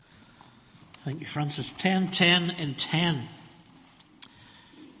Thank you, Francis. 10, 10, and 10.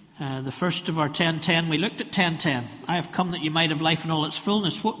 The first of our 10, 10, we looked at 10, 10. I have come that you might have life in all its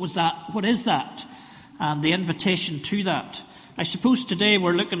fullness. What was that? What is that? And the invitation to that. I suppose today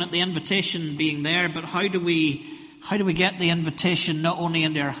we're looking at the invitation being there, but how do we get the invitation not only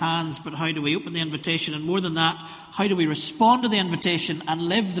into our hands, but how do we open the invitation? And more than that, how do we respond to the invitation and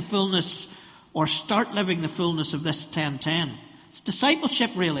live the fullness, or start living the fullness of this 10, 10? It's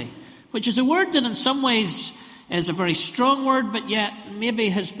discipleship, really, which is a word that in some ways is a very strong word, but yet maybe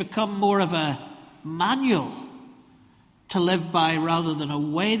has become more of a manual to live by rather than a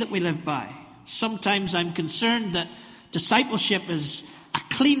way that we live by. Sometimes I'm concerned that discipleship is a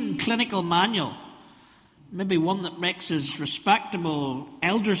clean clinical manual, maybe one that makes us respectable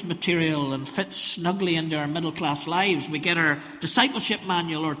elders material and fits snugly into our middle class lives. We get our discipleship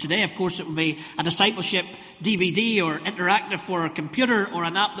manual, or today of course it would be a discipleship DVD or interactive for a computer or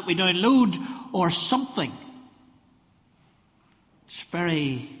an app that we download or something. It's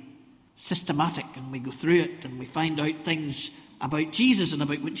very systematic, and we go through it and we find out things about Jesus and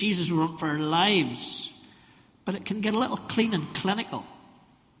about what Jesus wants for our lives. But it can get a little clean and clinical.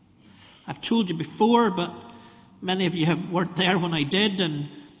 I've told you before, but many of you weren't there when I did, and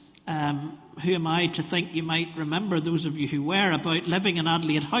who am I to think you might remember, those of you who were, about living in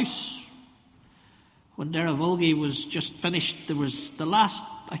Adelaide House. When Derravolgi was just finished, there was the last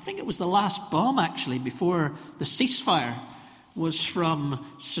bomb actually, before the ceasefire, was from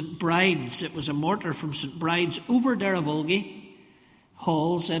St. Bride's. It was a mortar from St. Bride's over Derravolgi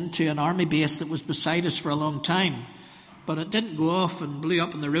Halls into an army base that was beside us for a long time. But it didn't go off and blew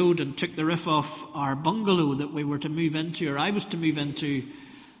up on the road and took the roof off our bungalow that we were to move into, or I was to move into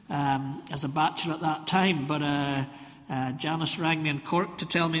as a bachelor at that time. But Janice rang me in Cork to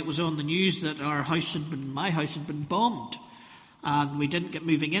tell me it was on the news that my house had been bombed, and we didn't get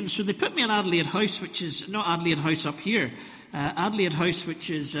moving in. So they put me in Adelaide House, which is not Adelaide House up here, Adelaide House, which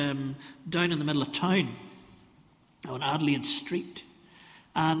is down in the middle of town on Adelaide Street.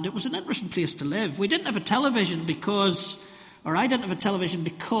 And it was an interesting place to live. We didn't have a television I didn't have a television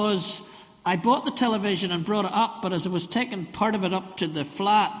because I bought the television and brought it up, but as I was taking part of it up to the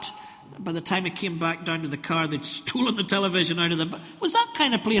flat, by the time I came back down to the car, they'd stolen the television out of the... It was that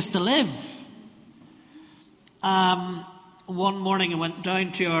kind of place to live. One morning I went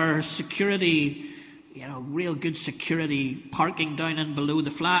down to our security, real good security parking down in below the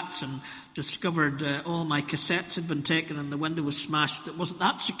flats, and discovered all my cassettes had been taken and the window was smashed. It wasn't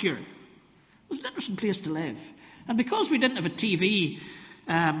that secure. It was an interesting place to live. And because we didn't have a TV,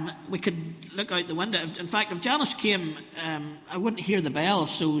 we could look out the window. In fact, if Janice came, I wouldn't hear the bell,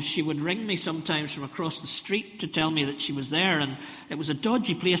 so she would ring me sometimes from across the street to tell me that she was there. And it was a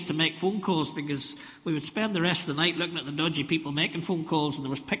dodgy place to make phone calls, because we would spend the rest of the night looking at the dodgy people making phone calls, and there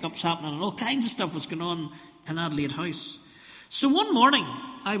was pickups happening and all kinds of stuff was going on in Adelaide House. So one morning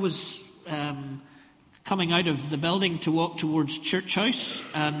I was coming out of the building to walk towards Church House,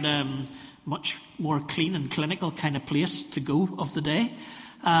 and much more clean and clinical kind of place to go of the day.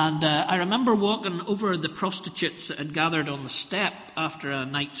 And I remember walking over the prostitutes that had gathered on the step after a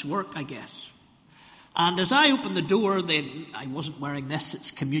night's work, I guess. And as I opened the door, I wasn't wearing this,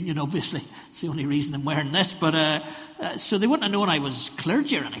 it's communion obviously, it's the only reason I'm wearing this, but so they wouldn't have known I was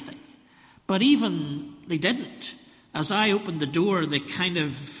clergy or anything. But even they didn't. As I opened the door, they kind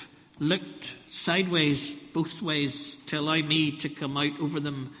of looked sideways, both ways, to allow me to come out over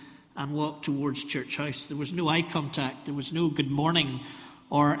them and walk towards Church House. There was no eye contact, there was no good morning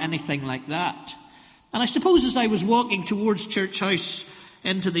or anything like that. And I suppose as I was walking towards Church House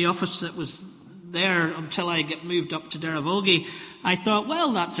into the office that was there until I get moved up to Derravolgi, I thought,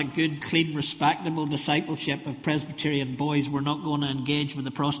 well, that's a good, clean, respectable discipleship of Presbyterian boys. We're not going to engage with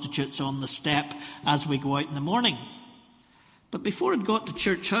the prostitutes on the step as we go out in the morning. But before I'd got to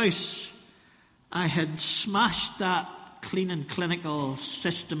Church House, I had smashed that clean and clinical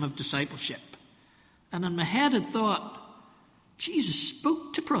system of discipleship. And in my head I'd thought, Jesus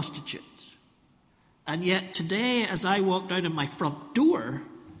spoke to prostitutes. And yet today, as I walked out of my front door,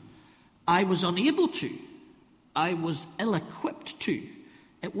 I was unable to. I was ill-equipped to.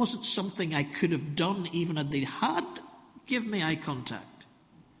 It wasn't something I could have done even if they had given me eye contact.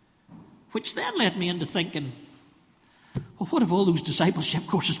 Which then led me into thinking, well, what have all those discipleship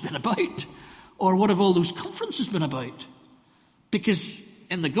courses been about? Or what have all those conferences been about? Because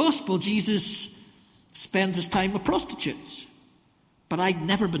in the gospel, Jesus spends his time with prostitutes. But I'd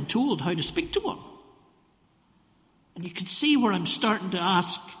never been told how to speak to one. And you can see where I'm starting to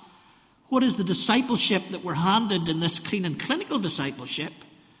ask, what is the discipleship that we're handed in this clean and clinical discipleship?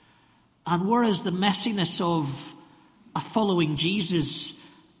 And where is the messiness of a following Jesus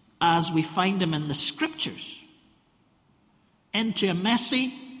as we find him in the Scriptures, into a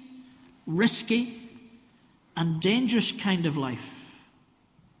messy, risky, and dangerous kind of life.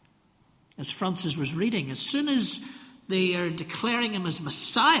 As Francis was reading, as soon as they are declaring him as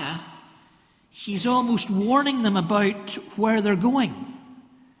Messiah, he's almost warning them about where they're going.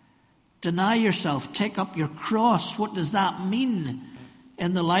 Deny yourself, take up your cross. What does that mean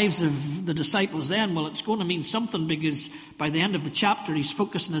in the lives of the disciples then? Well, it's going to mean something, because by the end of the chapter he's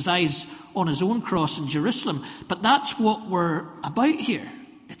focusing his eyes on his own cross in Jerusalem. But that's what we're about here.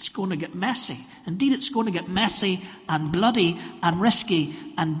 It's going to get messy. Indeed, it's going to get messy and bloody and risky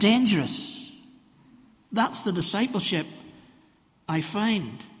and dangerous. That's the discipleship I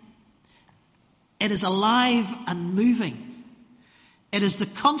find. It is alive and moving. It is the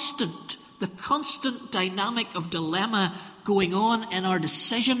constant dynamic of dilemma going on in our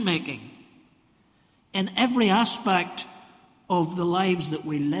decision making in every aspect of the lives that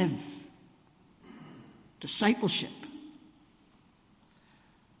we live. Discipleship.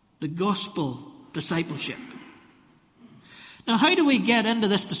 The gospel discipleship. Now, how do we get into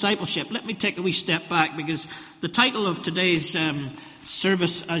this discipleship? Let me take a wee step back, because the title of today's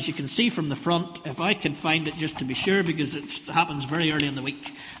service, as you can see from the front, if I can find it just to be sure, because it happens very early in the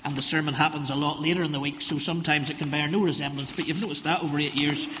week and the sermon happens a lot later in the week, so sometimes it can bear no resemblance, but you've noticed that over 8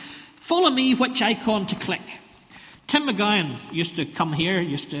 years. Follow me, which icon to click? Tim McGowan used to come here,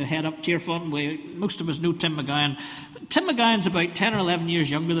 used to head up Tear Fund. Most of us know Tim McGowan. Tim McGowan's about 10 or 11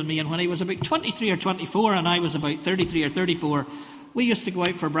 years younger than me, and when he was about 23 or 24 and I was about 33 or 34, we used to go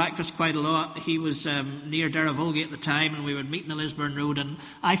out for breakfast quite a lot. He was near Derravulgate at the time, and we would meet in the Lisburn Road, and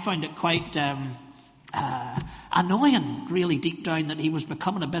I found it quite annoying, really, deep down, that he was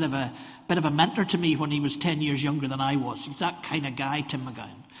becoming a bit of a mentor to me when he was 10 years younger than I was. He's that kind of guy, Tim McGowan.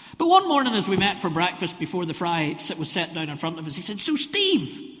 But one morning as we met for breakfast before the fry was set down in front of us, he said, "So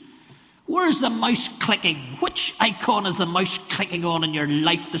Steve, where's the mouse clicking? Which icon is the mouse clicking on in your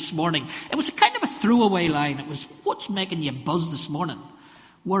life this morning?" It was a kind of a throwaway line. It was, "What's making you buzz this morning?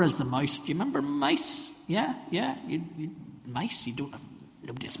 Where is the mouse?" Do you remember mice? Yeah. Mice, you don't have...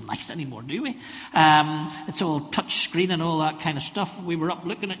 Nobody has mice anymore, do we? It's all touch screen and all that kind of stuff. We were up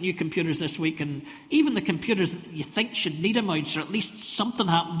looking at new computers this week, and even the computers that you think should need a mouse, or at least something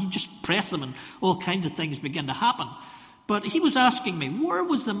happen, you just press them and all kinds of things begin to happen. But he was asking me, where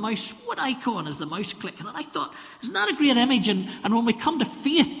was the mouse? What icon is the mouse clicking? And I thought, isn't that a great image? And when we come to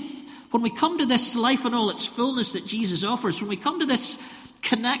faith, when we come to this life and all its fullness that Jesus offers, when we come to this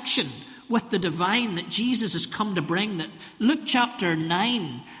connection with the divine that Jesus has come to bring, that Luke chapter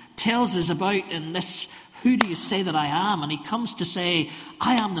 9 tells us about in this, "Who do you say that I am?" And he comes to say,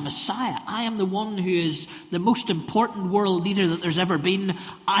 I am the Messiah. I am the one who is the most important world leader that there's ever been.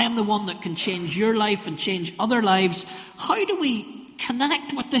 I am the one that can change your life and change other lives. How do we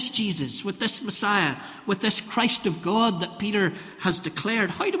connect with this Jesus, with this Messiah, with this Christ of God that Peter has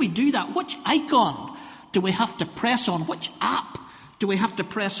declared? How do we do that? Which icon do we have to press on? Which app do we have to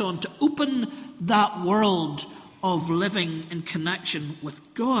press on to open that world of living in connection with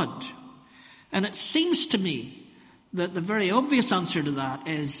God? And it seems to me that the very obvious answer to that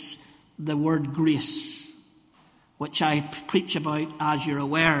is the word grace, which I preach about, as you're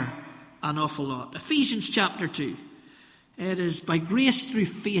aware, an awful lot. Ephesians chapter 2. It is by grace through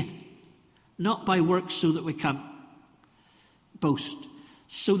faith, not by works, so that we can't boast.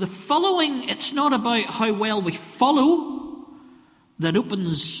 So the following, it's not about how well we follow that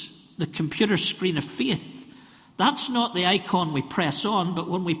opens the computer screen of faith. That's not the icon we press on, but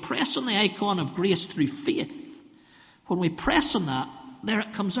when we press on the icon of grace through faith, when we press on that, there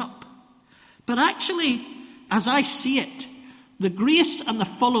it comes up. But actually, as I see it, the grace and the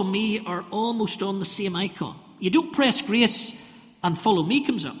follow me are almost on the same icon. You don't press grace and follow me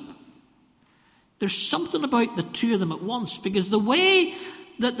comes up. There's something about the two of them at once, because the way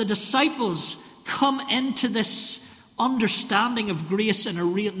that the disciples come into this understanding of grace in a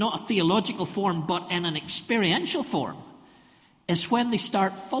real, not a theological form, but in an experiential form, is when they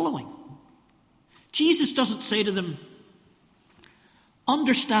start following. Jesus doesn't say to them,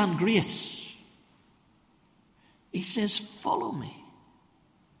 understand grace. He says, follow me.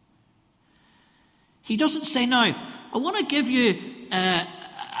 He doesn't say, now, I want to give you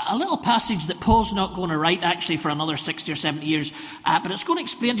a little passage that Paul's not going to write actually for another 60 or 70 years, but it's going to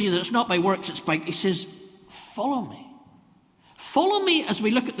explain to you that it's not by works, it's by, he says, follow me. Follow me, as we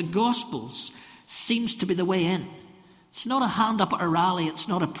look at the Gospels, seems to be the way in. It's not a hand up at a rally. It's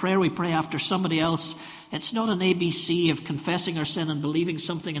not a prayer we pray after somebody else. It's not an ABC of confessing our sin and believing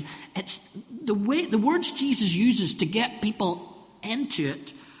something. And it's the way, the words Jesus uses to get people into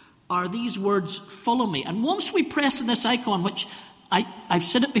it are these words, follow me. And once we press on this icon, which I've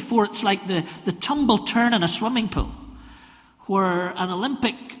said it before, it's like the tumble turn in a swimming pool, where an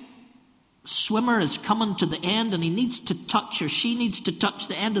Olympic swimmer is coming to the end and he needs to touch, or she needs to touch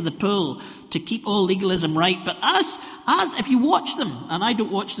the end of the pool to keep all legalism right. But as if you watch them, and I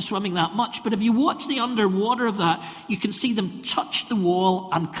don't watch the swimming that much, but if you watch the underwater of that, you can see them touch the wall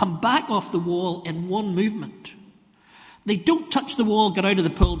and come back off the wall in one movement. They don't touch the wall, get out of the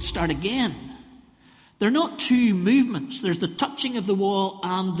pool, and start again. They're not two movements. There's the touching of the wall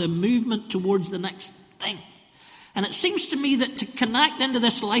and the movement towards the next thing. And it seems to me that to connect into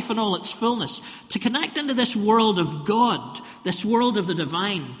this life in all its fullness, to connect into this world of God, this world of the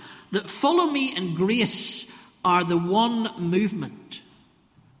divine, that follow me in grace are the one movement.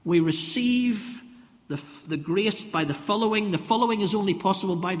 We receive the grace by the following. The following is only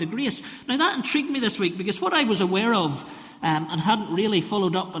possible by the grace. Now that intrigued me this week, because what I was aware of and hadn't really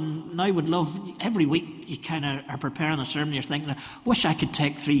followed up, and now would love, every week you kind of are preparing a sermon, you're thinking, wish I could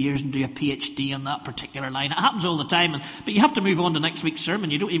take 3 years and do a PhD on that particular line. It happens all the time, but you have to move on to next week's sermon.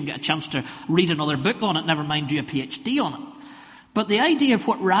 You don't even get a chance to read another book on it, never mind do a PhD on it. But the idea of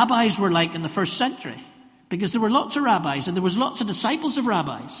what rabbis were like in the first century, because there were lots of rabbis and there was lots of disciples of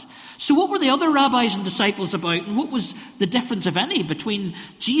rabbis. So what were the other rabbis and disciples about, and what was the difference, if any, between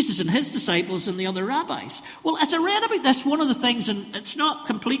Jesus and his disciples and the other rabbis? Well, as I read about this, one of the things, and it's not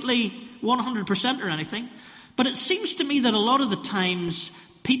completely 100% or anything, but it seems to me that a lot of the times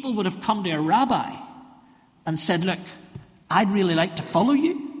people would have come to a rabbi and said, look, I'd really like to follow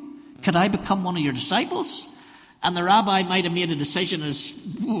you. Could I become one of your disciples? And the rabbi might have made a decision as,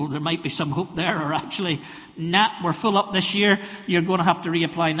 there might be some hope there, or actually, we're full up this year, you're going to have to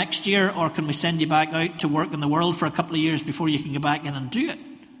reapply next year, or can we send you back out to work in the world for a couple of years before you can go back in and do it?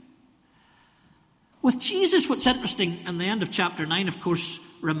 With Jesus, what's interesting, and the end of chapter 9, of course,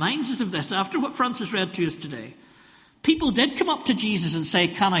 reminds us of this. After what Francis read to us today, people did come up to Jesus and say,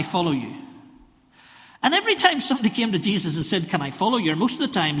 can I follow you? And every time somebody came to Jesus and said, can I follow you? Or most of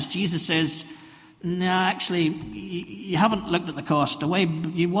the times, Jesus says, no, actually, you haven't looked at the cost. The way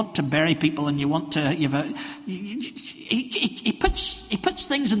you want to bury people, and you want to, he puts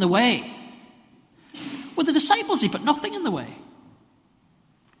things in the way. With the disciples, he put nothing in the way.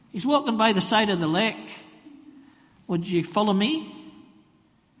 He's walking by the side of the lake. Would you follow me?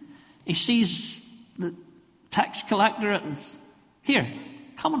 He sees the tax collector. Here,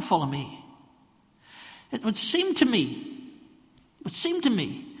 come and follow me. It would seem to me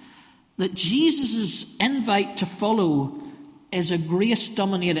that Jesus' invite to follow is a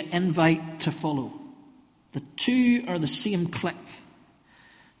grace-dominated invite to follow. The two are the same click.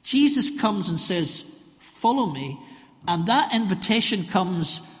 Jesus comes and says, follow me, and that invitation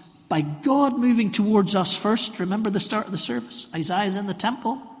comes by God moving towards us first. Remember the start of the service? Isaiah's in the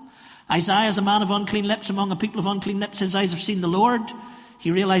temple. Isaiah is a man of unclean lips among a people of unclean lips. His eyes have seen the Lord. He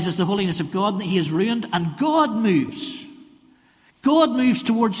realizes the holiness of God and that he is ruined, and God moves. God moves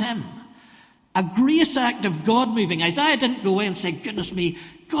towards him. A grace act of God moving. Isaiah didn't go away and say, goodness me,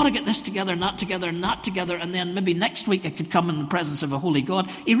 got to get this together and that together and that together, and then maybe next week I could come in the presence of a holy God.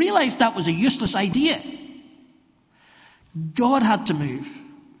 He realized that was a useless idea. God had to move.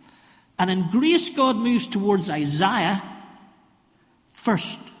 And in grace, God moves towards Isaiah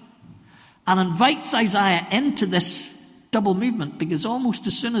first and invites Isaiah into this double movement, because almost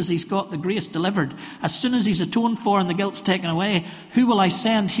as soon as he's got the grace delivered, as soon as he's atoned for and the guilt's taken away, who will I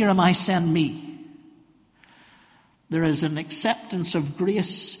send? Here am I, send me. There is an acceptance of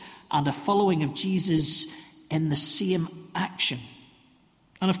grace and a following of Jesus in the same action.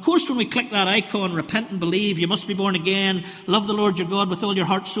 And of course, when we click that icon, repent and believe, you must be born again, love the Lord your God with all your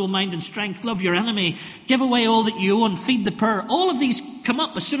heart, soul, mind and strength, love your enemy, give away all that you own, feed the poor. All of these come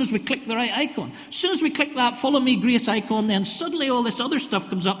up as soon as we click the right icon. As soon as we click that follow me grace icon, then suddenly all this other stuff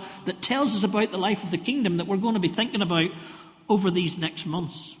comes up that tells us about the life of the kingdom that we're going to be thinking about over these next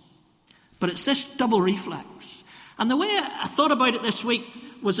months. But it's this double reflex. And the way I thought about it this week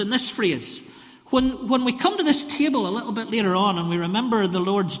was in this phrase. When we come to this table a little bit later on and we remember the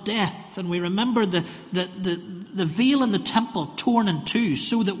Lord's death and we remember the veil in the temple torn in two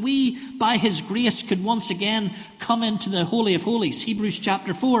so that we, by his grace, could once again come into the Holy of Holies. Hebrews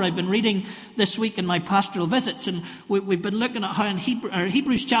chapter 4, I've been reading this week in my pastoral visits, and we've been looking at how in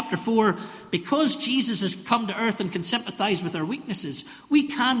Hebrews chapter 4, because Jesus has come to earth and can sympathize with our weaknesses, we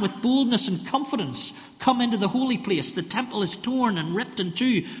can with boldness and confidence come into the holy place. The temple is torn and ripped in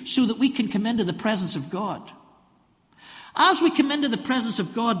two so that we can come into the presence of God. As we come into the presence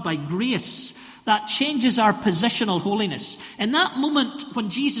of God by grace, that changes our positional holiness. In that moment when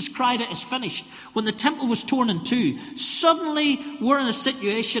Jesus cried, it is finished, when the temple was torn in two, suddenly we're in a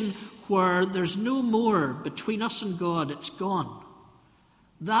situation where there's no more between us and God. It's gone.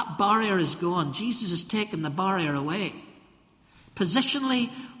 That barrier is gone. Jesus has taken the barrier away. Positionally,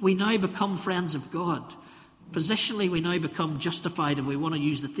 we now become friends of God. Positionally, we now become justified, if we want to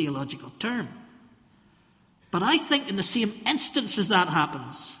use the theological term. But I think in the same instance as that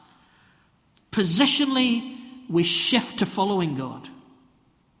happens, positionally, we shift to following God.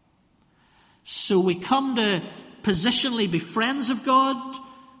 So we come to positionally be friends of God.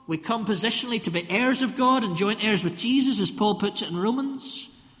 We come positionally to be heirs of God and joint heirs with Jesus, as Paul puts it in Romans.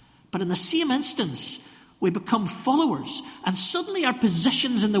 But in the same instance, we become followers, and suddenly our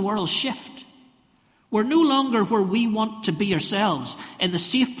positions in the world shift. We're no longer where we want to be ourselves, in the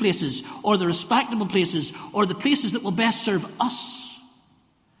safe places, or the respectable places, or the places that will best serve us.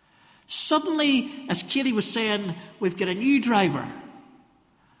 Suddenly, as Katie was saying, we've got a new driver.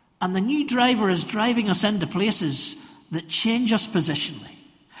 And the new driver is driving us into places that change us positionally.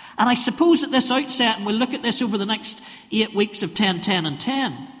 And I suppose at this outset, and we'll look at this over the next 8 weeks of 10, 10 and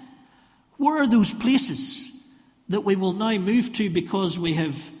 10, where are those places that we will now move to because we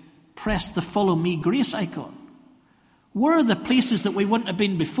have pressed the follow me grace icon? Where are the places that we wouldn't have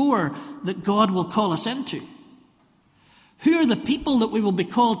been before that God will call us into? Who are the people that we will be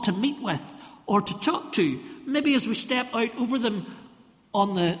called to meet with or to talk to, maybe as we step out over them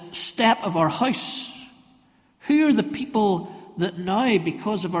on the step of our house? Who are the people that now,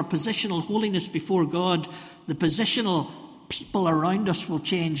 because of our positional holiness before God, the positional people around us will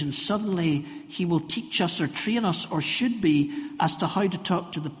change, and suddenly he will teach us or train us, or should be, as to how to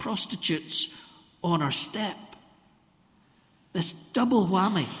talk to the prostitutes on our step. This double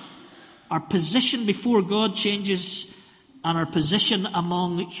whammy. Our position before God changes, and our position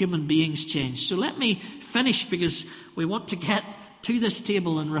among human beings change. So let me finish, because we want to get to this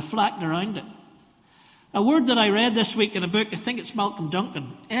table and reflect around it. A word that I read this week in a book, I think it's Malcolm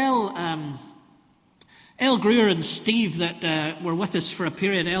Duncan. El Greer and Steve that were with us for a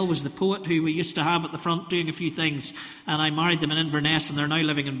period. El was the poet who we used to have at the front doing a few things, and I married them in Inverness, and they're now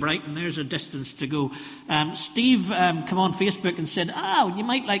living in Brighton. There's a distance to go. Steve came on Facebook and said, you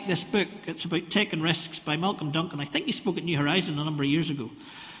might like this book. It's about Taking Risks by Malcolm Duncan. I think he spoke at New Horizon a number of years ago.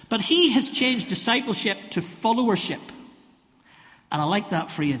 But he has changed discipleship to followership. And I like that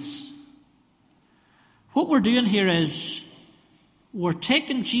phrase. What we're doing here is we're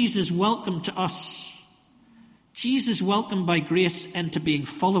taking Jesus' welcome to us, Jesus' welcome by grace, into being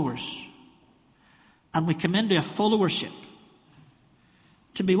followers. And we come into a followership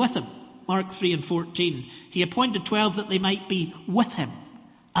to be with him. Mark 3:14. He appointed 12 that they might be with him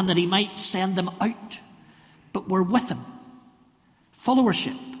and that he might send them out. But we're with him.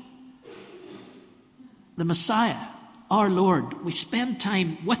 Followership. The Messiah, our Lord, we spend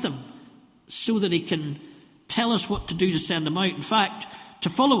time with him so that he can tell us what to do to send him out. In fact, to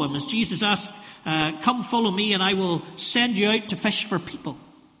follow him, as Jesus asked, come follow me and I will send you out to fish for people.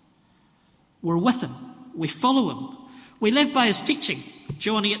 We're with him. We follow him. We live by his teaching.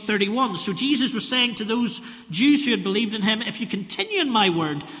 John 8:31. So Jesus was saying to those Jews who had believed in him, if you continue in my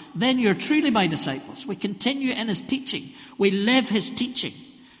word, then you're truly my disciples. We continue in his teaching. We live his teaching.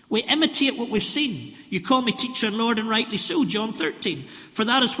 We imitate what we've seen. You call me teacher and Lord, and rightly so. John 13. For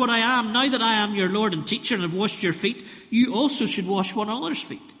that is what I am. Now that I am your Lord and teacher and have washed your feet, you also should wash one another's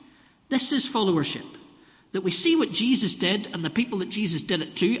feet. This is followership. That we see what Jesus did and the people that Jesus did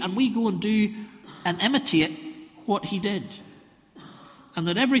it to, and we go and do and imitate what he did. And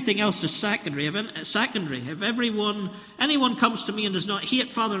that everything else is secondary. If anyone comes to me and does not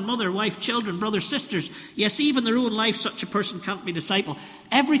hate father and mother, wife, children, brothers, sisters, yes, even their own life, such a person can't be a disciple.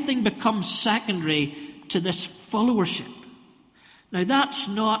 Everything becomes secondary to this followership. Now that's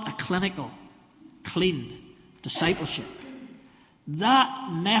not a clinical, clean discipleship. That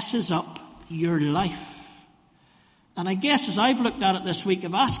messes up your life. And I guess as I've looked at it this week,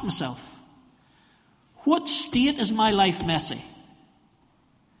 I've asked myself, what state is my life messy?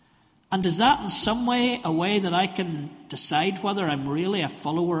 And is that in some way a way that I can decide whether I'm really a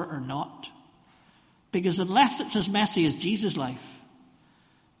follower or not? Because unless it's as messy as Jesus' life,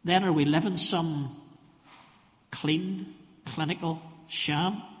 then are we living some clean, clinical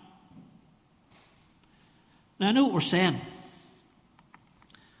sham? Now I know what we're saying.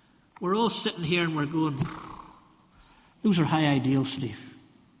 We're all sitting here and we're going, those are high ideals, Steve.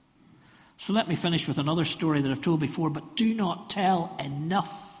 So let me finish with another story that I've told before, but do not tell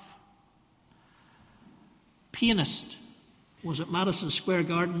enough. Pianist was at Madison Square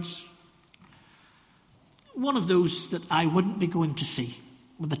Gardens. One of those that I wouldn't be going to see,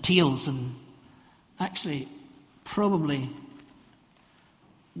 with the tails, and actually probably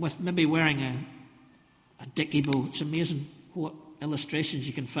with maybe wearing a dicky bow. It's amazing what illustrations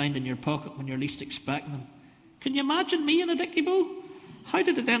you can find in your pocket when you're least expecting them. Can you imagine me in a dicky bow? How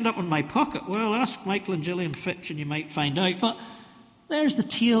did it end up in my pocket? Well, ask Michael and Gillian Fitch and you might find out. But there's the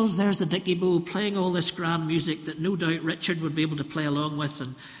Teals, there's the Dickie Bow playing all this grand music that no doubt Richard would be able to play along with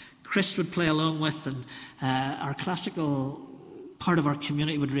and Chris would play along with and our classical part of our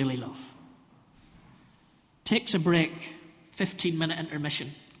community would really love. Takes a break, 15-minute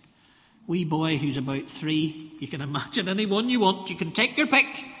intermission. Wee boy who's about 3, you can imagine any one you want. You can take your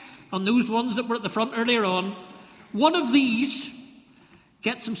pick on those ones that were at the front earlier on. One of these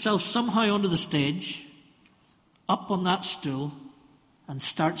gets himself somehow onto the stage, up on that stool, and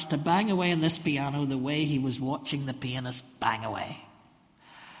starts to bang away on this piano the way he was watching the pianist bang away.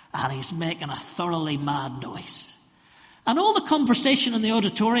 And he's making a thoroughly mad noise. And all the conversation in the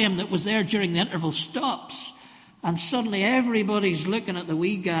auditorium that was there during the interval stops. And suddenly everybody's looking at the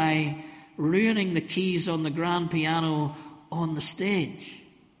wee guy ruining the keys on the grand piano on the stage.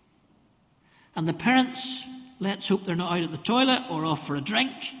 And the parents, let's hope they're not out at the toilet or off for a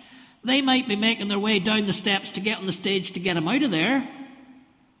drink. They might be making their way down the steps to get on the stage to get him out of there.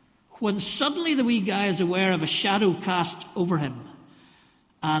 When suddenly the wee guy is aware of a shadow cast over him.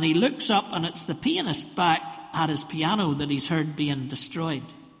 And he looks up and it's the pianist back at his piano that he's heard being destroyed.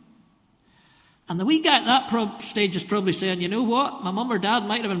 And the wee guy at that stage is probably saying, you know what, my mum or dad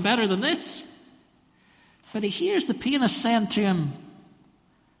might have been better than this. But he hears the pianist saying to him,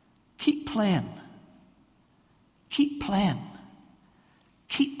 keep playing, keep playing,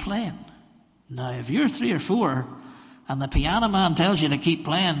 keep playing. Now, if you're 3 or 4 and the piano man tells you to keep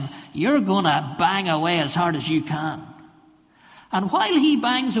playing, you're going to bang away as hard as you can. And while he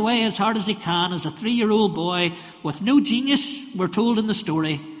bangs away as hard as he can as a 3-year-old boy with no genius, we're told in the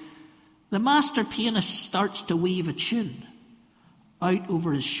story, the master pianist starts to weave a tune out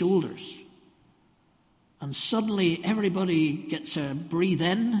over his shoulders. And suddenly everybody gets a breathe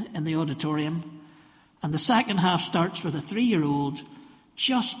in the auditorium. And the second half starts with a 3-year-old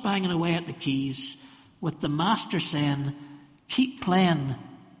just banging away at the keys with the master saying, keep playing,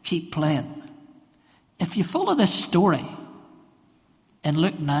 keep playing. If you follow this story, in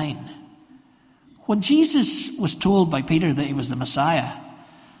Luke 9, when Jesus was told by Peter that he was the Messiah,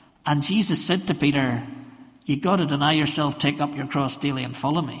 and Jesus said to Peter, you got to deny yourself, take up your cross daily and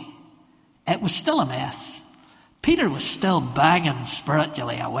follow me, it was still a mess. Peter was still banging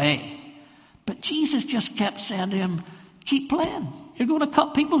spiritually away. But Jesus just kept saying to him, keep playing. You're going to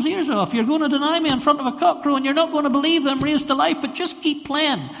cut people's ears off. You're going to deny me in front of a cockcrow and you're not going to believe that I'm raised to life, but just keep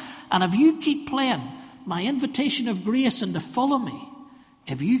playing. And if you keep playing, my invitation of grace and to follow me,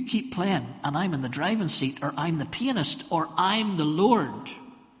 if you keep playing and I'm in the driving seat or I'm the pianist or I'm the Lord,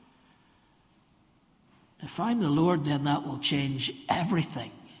 if I'm the Lord, then that will change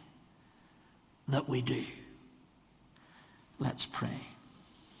everything that we do. Let's pray.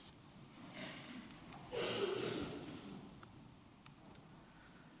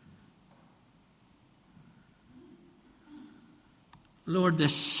 Lord,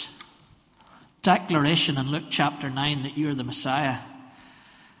 this declaration in Luke chapter 9 that you're the Messiah,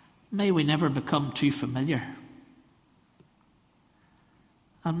 may we never become too familiar.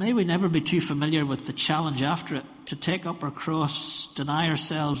 And may we never be too familiar with the challenge after it to take up our cross, deny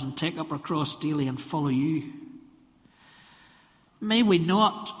ourselves and take up our cross daily and follow you. May we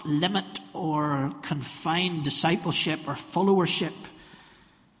not limit or confine discipleship or followership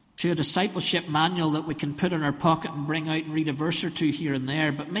to a discipleship manual that we can put in our pocket and bring out and read a verse or 2 here and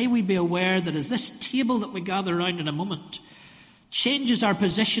there. But may we be aware that as this table that we gather around in a moment changes our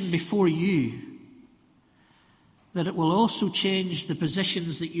position before you, that it will also change the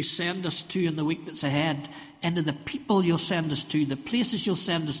positions that you send us to in the week that's ahead, into the people you'll send us to, the places you'll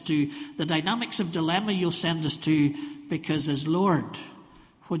send us to, the dynamics of dilemma you'll send us to, because as Lord,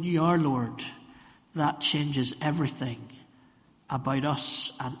 when you are Lord, that changes everything about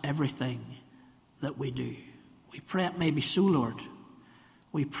us and everything that we do. We pray it may be so, Lord.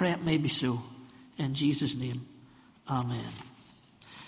 We pray it may be so. In Jesus' name, amen.